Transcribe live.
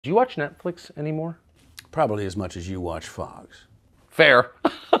Do you watch Netflix anymore? Probably as much as you watch Fox. Fair.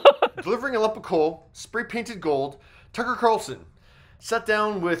 Delivering a lump of coal, spray-painted gold, Tucker Carlson sat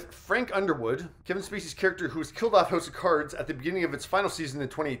down with Frank Underwood, Kevin Spacey's character who was killed off House of Cards at the beginning of its final season in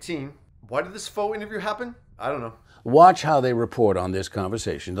 2018. Why did this faux interview happen? I don't know. Watch how they report on this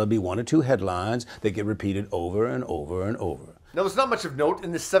conversation. There'll be 1 or 2 headlines that get repeated over and over and over. Now, there's not much of note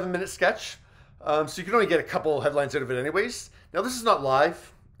in this 7-minute sketch, so you can only get a couple headlines out of it anyways. Now, this is not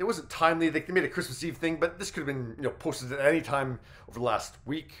live. It wasn't timely. They made a Christmas Eve thing, but this could have been posted at any time over the last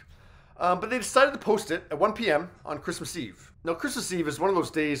week. But they decided to post it at 1 p.m. on Christmas Eve. Now, Christmas Eve is one of those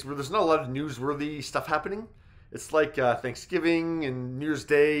days where there's not a lot of newsworthy stuff happening. It's like Thanksgiving and New Year's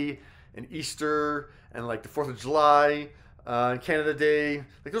Day and Easter and like the 4th of July and Canada Day.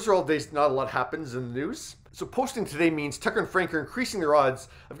 Like those are all days not a lot happens in the news. So posting today means Tucker and Frank are increasing their odds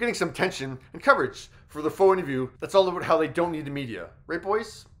of getting some attention and coverage for the faux interview. That's all about how they don't need the media. Right,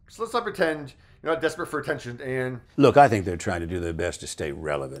 boys? So let's not pretend you're not desperate for attention and... Look, I think they're trying to do their best to stay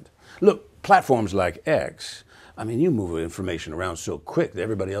relevant. Look, platforms like X, I mean, you move information around so quick that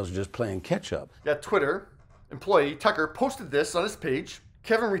everybody else is just playing catch up. Yeah, Twitter employee Tucker posted this on his page.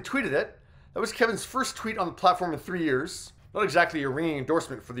 Kevin retweeted it. That was Kevin's first tweet on the platform in 3 years. Not exactly a ringing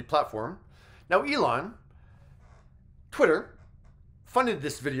endorsement for the platform. Now Elon, Twitter, funded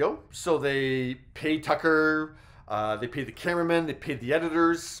this video. So they paid Tucker, they paid the cameraman, they paid the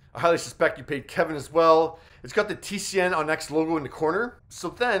editors. I highly suspect you paid Kevin as well. It's got the TCN on X logo in the corner. So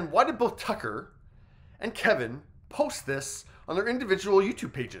then why did both Tucker and Kevin post this on their individual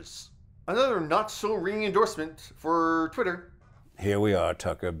YouTube pages? Another not so ringing endorsement for Twitter. Here we are,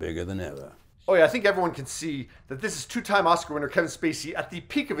 Tucker, bigger than ever. Oh yeah, I think everyone can see that this is 2-time Oscar winner Kevin Spacey at the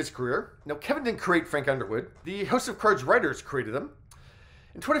peak of his career. Now, Kevin didn't create Frank Underwood. The House of Cards writers created him.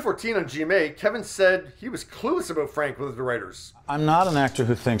 In 2014 on GMA, Kevin said he was clueless about Frank with the writers. I'm not an actor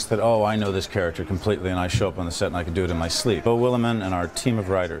who thinks that, oh, I know this character completely and I show up on the set and I can do it in my sleep. Bo Williman and our team of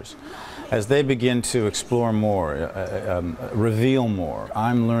writers, as they begin to explore more, reveal more,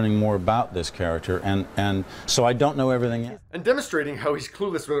 I'm learning more about this character, and so I don't know everything yet. And demonstrating how he's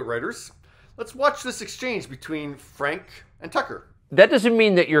clueless about writers, let's watch this exchange between Frank and Tucker. That doesn't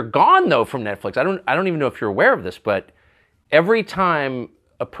mean that you're gone though from Netflix. I don't even know if you're aware of this, but every time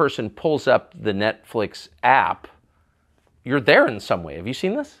a person pulls up the Netflix app, you're there in some way. Have you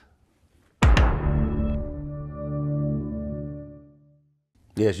seen this?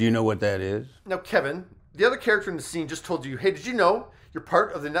 Yes, you know what that is? Now, Kevin, the other character in the scene just told you, hey, did you know you're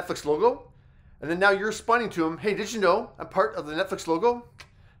part of the Netflix logo? And then now you're responding to him, hey, did you know I'm part of the Netflix logo?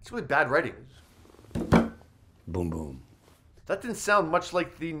 It's really bad writing. Boom, boom. That didn't sound much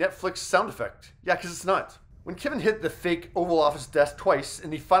like the Netflix sound effect. Yeah, because it's not. When Kevin hit the fake Oval Office desk twice in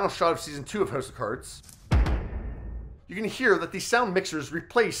the final shot of season 2 of House of Cards, you can hear that the sound mixers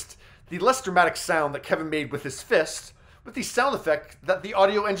replaced the less dramatic sound that Kevin made with his fist with the sound effect that the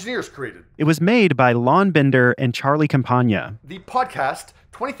audio engineers created. It was made by Lon Bender and Charlie Campagna. The podcast,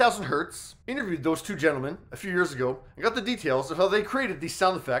 20,000 Hertz, interviewed those two gentlemen a few years ago and got the details of how they created the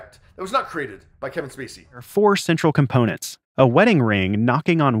sound effect that was not created by Kevin Spacey. There are 4 central components: a wedding ring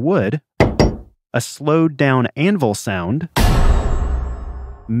knocking on wood, a slowed down anvil sound,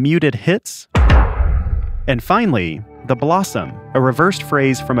 muted hits, and finally, the blossom, a reversed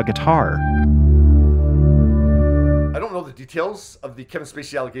phrase from a guitar. I don't know the details of the Kevin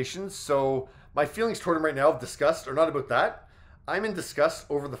Spacey allegations, so my feelings toward him right now of disgust are not about that. I'm in disgust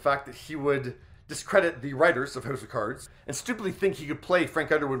over the fact that he would discredit the writers of House of Cards and stupidly think he could play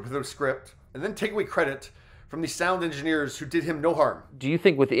Frank Underwood without a script and then take away credit from the sound engineers who did him no harm. Do you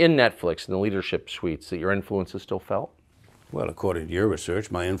think within Netflix and the leadership suites that your influence is still felt? Well, according to your research,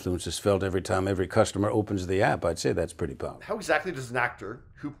 my influence is felt every time every customer opens the app. I'd say that's pretty powerful. How exactly does an actor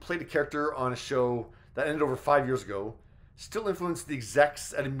who played a character on a show that ended over 5 years ago still influence the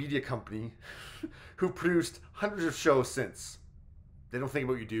execs at a media company who produced hundreds of shows since? They don't think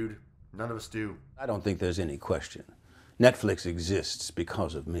about you, dude. None of us do. I don't think there's any question. Netflix exists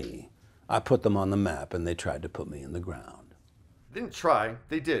because of me. I put them on the map and they tried to put me in the ground. They didn't try,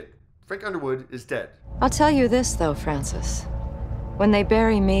 they did. Frank Underwood is dead. I'll tell you this, though, Francis. When they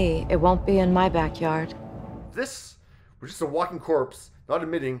bury me, it won't be in my backyard. This was just a walking corpse, not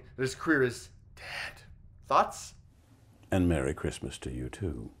admitting that his career is dead. Thoughts? And Merry Christmas to you,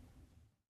 too.